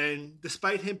Ants, and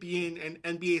despite him being an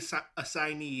NBA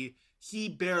assignee, he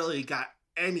barely got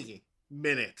any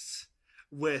minutes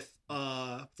with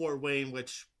Fort Wayne,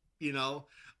 which, and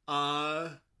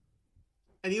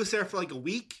he was there for like a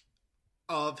week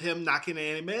of him not getting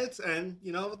any minutes, and,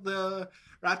 the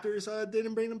Raptors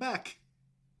didn't bring him back.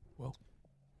 Well,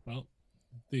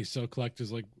 they still collect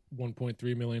his like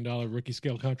 $1.3 million rookie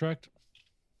scale contract.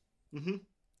 Mm-hmm.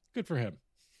 Good for him.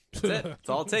 That's it. That's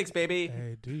all it takes, baby.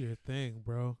 Hey, do your thing,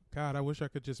 bro. God, I wish I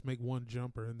could just make one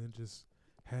jumper and then just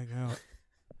hang out.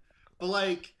 But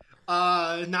like,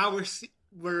 now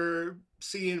we're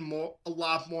seeing a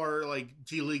lot more like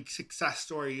G League success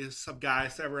stories of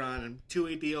guys that were on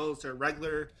 2-way deals or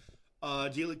regular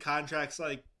G League contracts.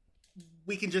 Like,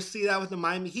 we can just see that with the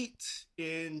Miami Heat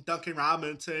in Duncan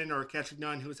Robinson or Kendrick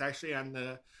Nunn, who was actually on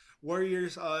the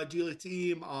Warriors G League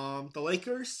team. The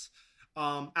Lakers,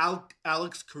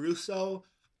 Alex Caruso.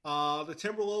 The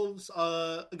Timberwolves,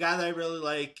 a guy that I really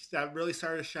like, that really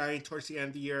started to shine towards the end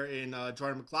of the year in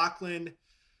Jordan McLaughlin.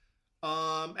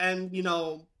 And,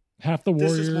 half the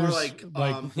Warriors is more like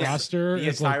roster. The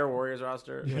entire Warriors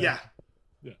roster. Yeah,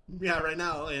 right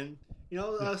now. And,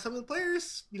 some of the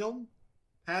players,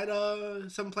 had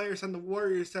some players on the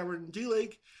Warriors that were in G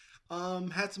League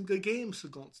had some good games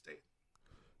with Golden State.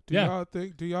 Do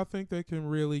y'all think they can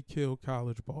really kill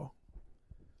college ball?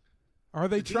 Are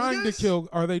they trying to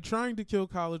kill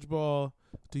college ball?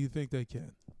 Do you think they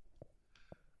can?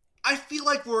 I feel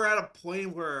like we're at a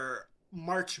point where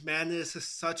March Madness is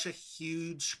such a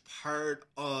huge part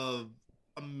of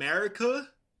America,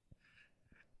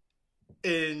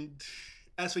 and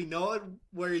as we know it,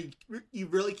 where you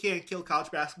really can't kill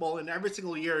college basketball, and every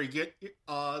single year you get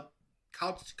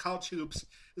college hoops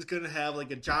is going to have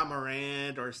like a John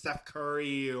Morant or Steph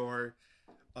Curry or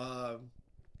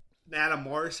Adam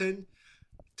Morrison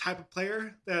type of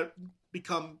player that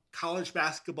become college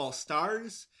basketball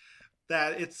stars,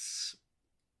 that it's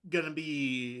going to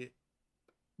be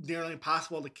nearly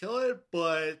impossible to kill it.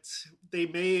 But they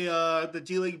may, the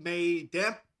G League may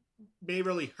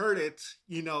really hurt it,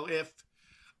 if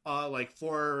like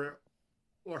 4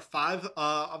 or 5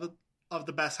 of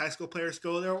the best high school players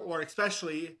go there, or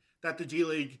especially that the G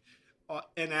League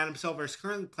and Adam Silver is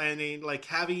currently planning, like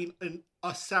having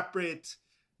a separate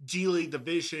G League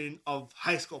division of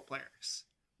high school players.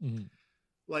 Mm-hmm.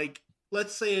 Like,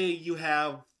 let's say you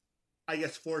have, I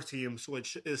guess, 4 teams,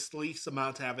 which is the least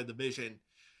amount to have a division.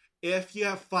 If you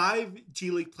have 5 G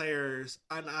League players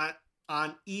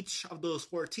on each of those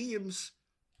 4 teams,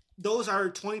 those are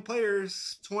 20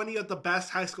 players, 20 of the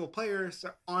best high school players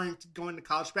that aren't going to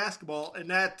college basketball. And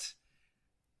that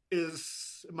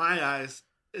is, in my eyes,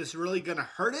 is really going to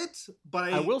hurt it.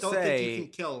 But I don't think you can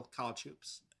kill college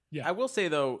hoops. Yeah, I will say,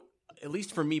 though, at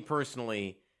least for me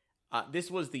personally,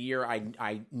 this was the year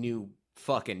I knew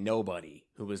fucking nobody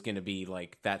who was going to be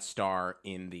like that star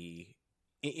in the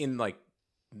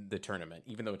tournament,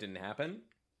 even though it didn't happen.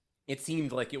 It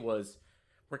seemed like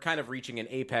we're kind of reaching an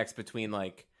apex between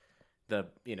like the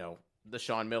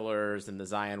Sean Millers and the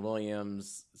Zion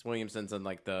Williamsons and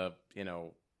like the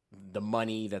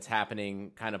money that's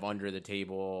happening kind of under the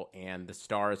table, and the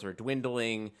stars are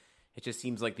dwindling. It just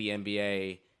seems like the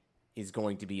NBA is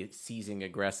going to be seizing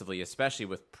aggressively, especially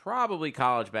with probably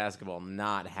college basketball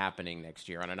not happening next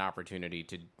year, on an opportunity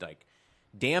to like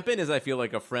dampen is, I feel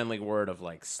like, a friendly word of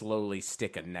like slowly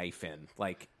stick a knife in,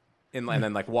 like, and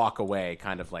then like walk away,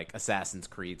 kind of like Assassin's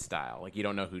Creed style. Like, you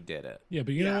don't know who did it. Yeah,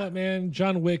 but you know what, man?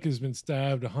 John Wick has been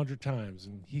stabbed 100 times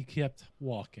and he kept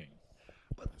walking.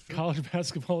 College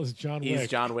basketball is John Wick. He's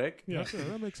John Wick? Yeah. Sure,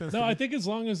 that makes sense. No, I think as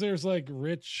long as there's like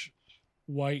rich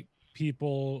white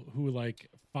people who like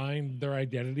find their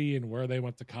identity and where they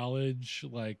went to college,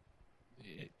 like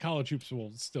college hoops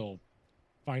will still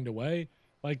find a way.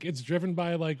 Like, it's driven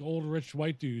by like old rich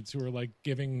white dudes who are like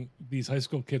giving these high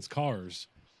school kids cars,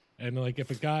 and like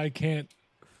if a guy can't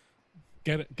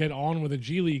get on with a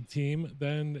G League team,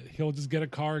 then he'll just get a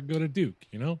car and go to Duke.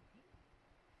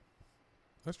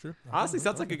 That's true. Honestly,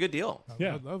 sounds like a good deal.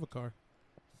 I love a car.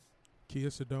 Kia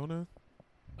Sedona.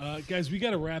 Guys, we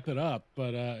got to wrap it up,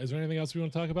 but is there anything else we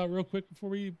want to talk about real quick before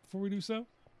we do so?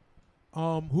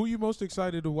 Who are you most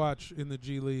excited to watch in the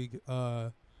G League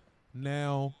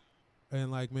now,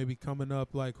 and like maybe coming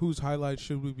up? Like, whose highlights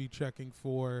should we be checking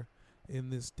for in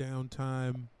this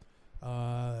downtime?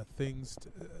 Things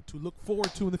to look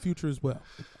forward to in the future as well.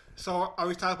 So, are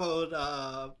we talking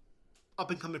about up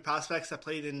and coming prospects that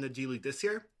played in the G League this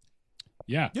year?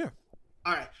 Yeah.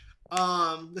 All right.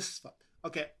 This is fun.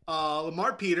 Okay,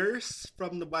 Lamar Peters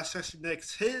from the Westchester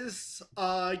Knicks. His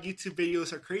YouTube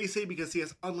videos are crazy because he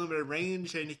has unlimited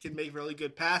range and he can make really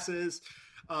good passes.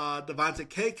 Devontae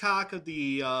Kaycock of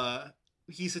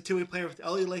he's a two-way player with the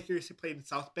LA Lakers. He played in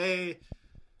South Bay.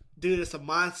 Dude is a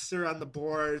monster on the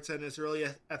boards and is really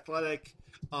athletic.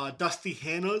 Dusty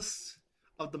Hanos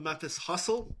of the Memphis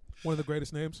Hustle. One of the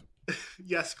greatest names.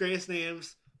 Yes, greatest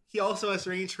names. He also has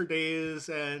range for days,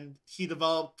 and he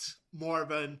developed more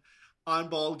of an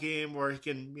on-ball game where he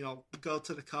can, go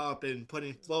to the cup and put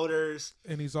in floaters.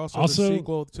 And he's also the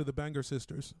sequel to the Banger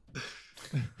Sisters.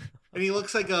 And he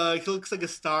looks like a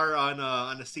star on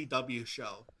a CW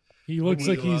show. He looks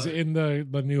like he's in the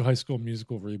new High School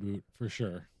Musical reboot for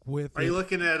sure. Are you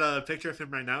looking at a picture of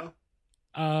him right now?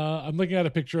 I'm looking at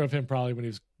a picture of him probably when he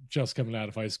was just coming out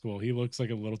of high school. He looks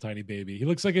like a little tiny baby. He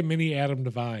looks like a mini Adam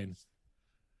Devine.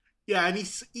 Yeah, and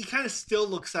he kind of still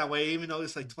looks that way, even though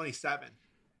he's like 27.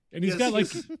 And he's got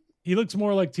he looks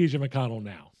more like TJ McConnell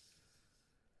now.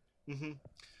 Mm-hmm.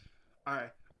 All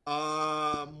right.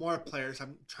 More players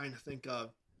I'm trying to think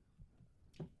of.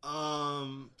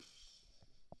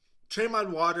 Tremont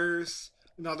Waters,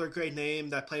 another great name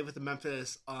that played with the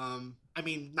Memphis. Not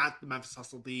the Memphis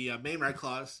Hustle, the Maine Red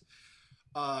Claws.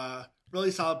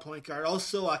 Really solid point guard.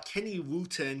 Also, Kenny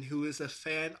Wooten, who's a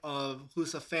fan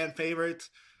favorite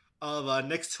of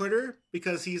Nick's Twitter,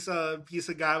 because he's a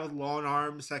guy with long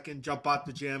arms that can jump out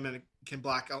the gym and can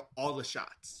block out all the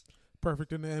shots.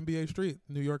 Perfect in the NBA street,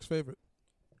 New York's favorite.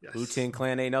 Yes. Wu-Tang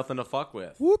Clan ain't nothing to fuck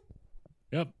with. Whoop.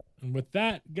 Yep. And with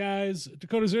that, guys,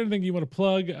 Dakota, is there anything you want to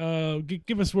plug?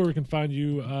 Give us where we can find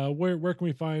you. Where can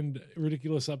we find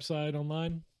Ridiculous Upside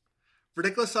online?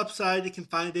 Ridiculous Upside, you can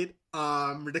find it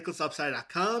on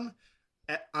ridiculousupside.com,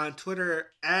 on Twitter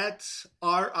at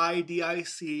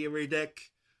RIDIC,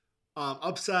 Ridic.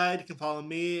 Upside, you can follow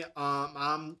me.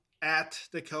 I'm at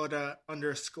Dakota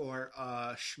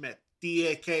 _Schmidt.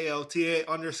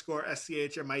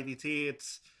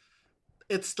 DAKOTA_SCHMIDT.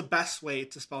 It's the best way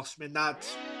to spell Schmidt, not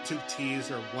 2 T's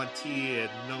or 1 T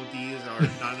and no D's or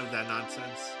none of that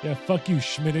nonsense. Yeah, fuck you,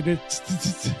 Schmidt.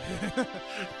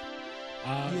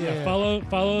 Yeah,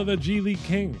 follow the G League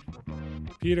King.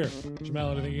 Peter,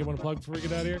 Jamel, anything you want to plug before we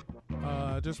get out of here?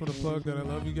 I just want to plug that I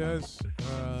love you guys.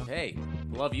 Hey,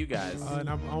 love you guys. And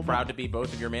I'm proud to be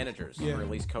both of your managers, or at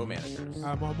least co-managers.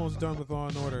 I'm almost done with Law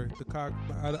and Order. I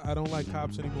don't like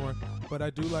cops anymore, but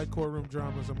I do like courtroom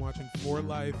dramas. I'm watching 4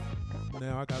 Life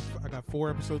now. I got 4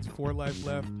 episodes of 4 Life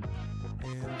left, and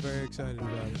I'm very excited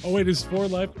about it. Oh wait, is 4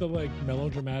 Life the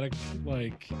melodramatic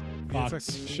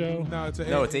Fox show? No, it's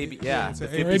ABC.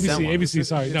 ABC.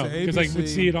 Sorry, no, because I would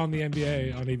see it on the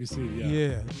NBA on ABC.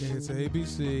 Yeah, it's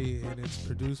ABC, and it's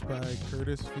produced by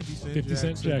Curtis 50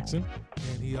 Cent Jackson,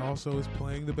 and he also is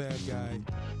playing the bad guy.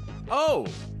 Oh,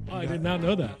 I did not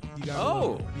know that. You gotta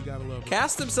love it.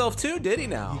 Cast himself too, did he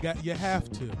now? You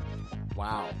have to.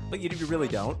 Wow, but you really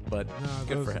don't. But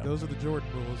good for him. Those are the Jordan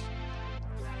rules.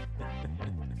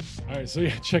 All right, so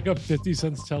check out 50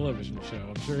 Cent's television show.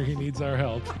 I'm sure he needs our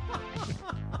help.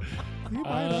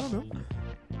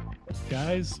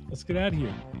 Guys, let's get out of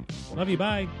here. Love you.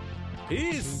 Bye.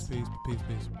 Peace.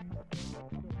 Peace.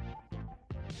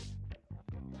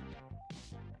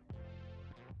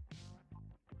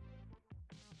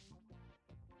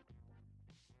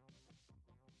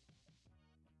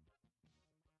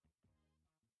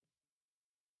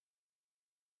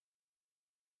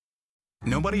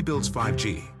 Nobody builds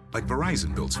 5G like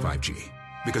Verizon builds 5G,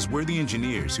 because we're the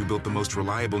engineers who built the most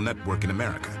reliable network in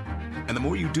America. And the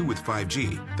more you do with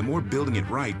 5G, the more building it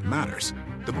right matters.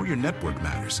 The more your network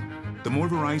matters. The more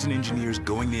Verizon engineers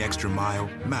going the extra mile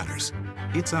matters.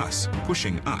 It's us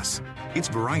pushing us. It's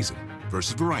Verizon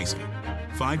versus Verizon.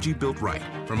 5G built right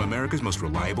from America's most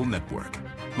reliable network.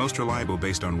 Most reliable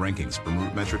based on rankings from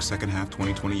RootMetrics second half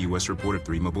 2020 U.S. report of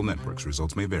 3 mobile networks.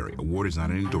 Results may vary. Award is not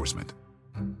an endorsement.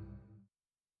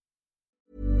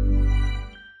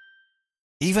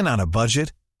 Even on a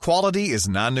budget, quality is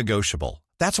non-negotiable.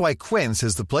 That's why Quince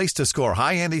is the place to score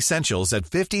high-end essentials at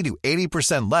 50 to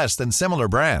 80% less than similar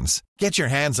brands. Get your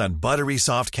hands on buttery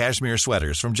soft cashmere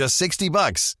sweaters from just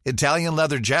 $60, Italian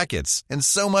leather jackets, and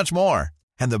so much more.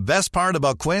 And the best part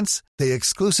about Quince, they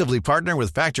exclusively partner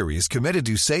with factories committed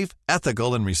to safe,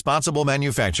 ethical, and responsible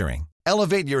manufacturing.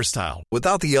 Elevate your style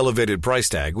without the elevated price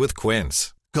tag with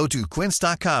Quince. Go to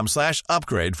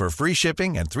quince.com/upgrade for free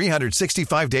shipping and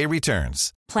 365-day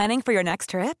returns. Planning for your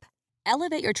next trip?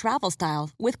 Elevate your travel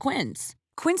style with Quince.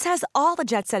 Quince has all the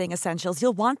jet-setting essentials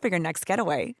you'll want for your next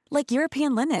getaway, like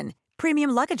European linen,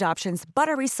 premium luggage options,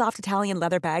 buttery soft Italian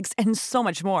leather bags, and so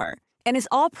much more. And is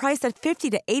all priced at 50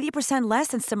 to 80% less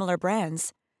than similar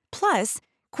brands. Plus,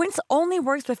 Quince only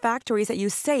works with factories that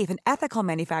use safe and ethical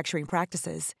manufacturing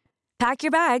practices. Pack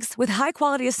your bags with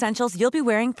high-quality essentials you'll be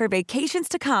wearing for vacations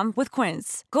to come with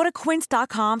Quince. Go to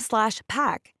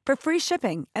quince.com/pack for free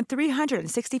shipping and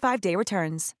 365-day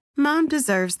returns. Mom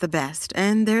deserves the best,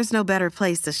 and there's no better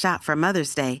place to shop for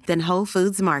Mother's Day than Whole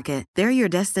Foods Market. They're your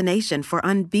destination for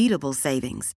unbeatable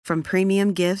savings, from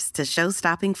premium gifts to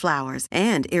show-stopping flowers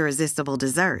and irresistible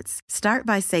desserts. Start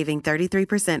by saving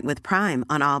 33% with Prime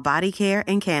on all body care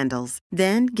and candles.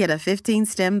 Then get a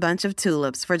 15-stem bunch of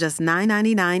tulips for just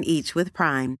 $9.99 each with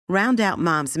Prime. Round out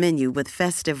Mom's menu with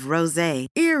festive rosé,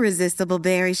 irresistible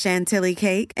berry chantilly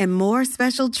cake, and more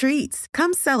special treats.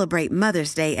 Come celebrate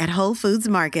Mother's Day at Whole Foods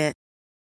Market.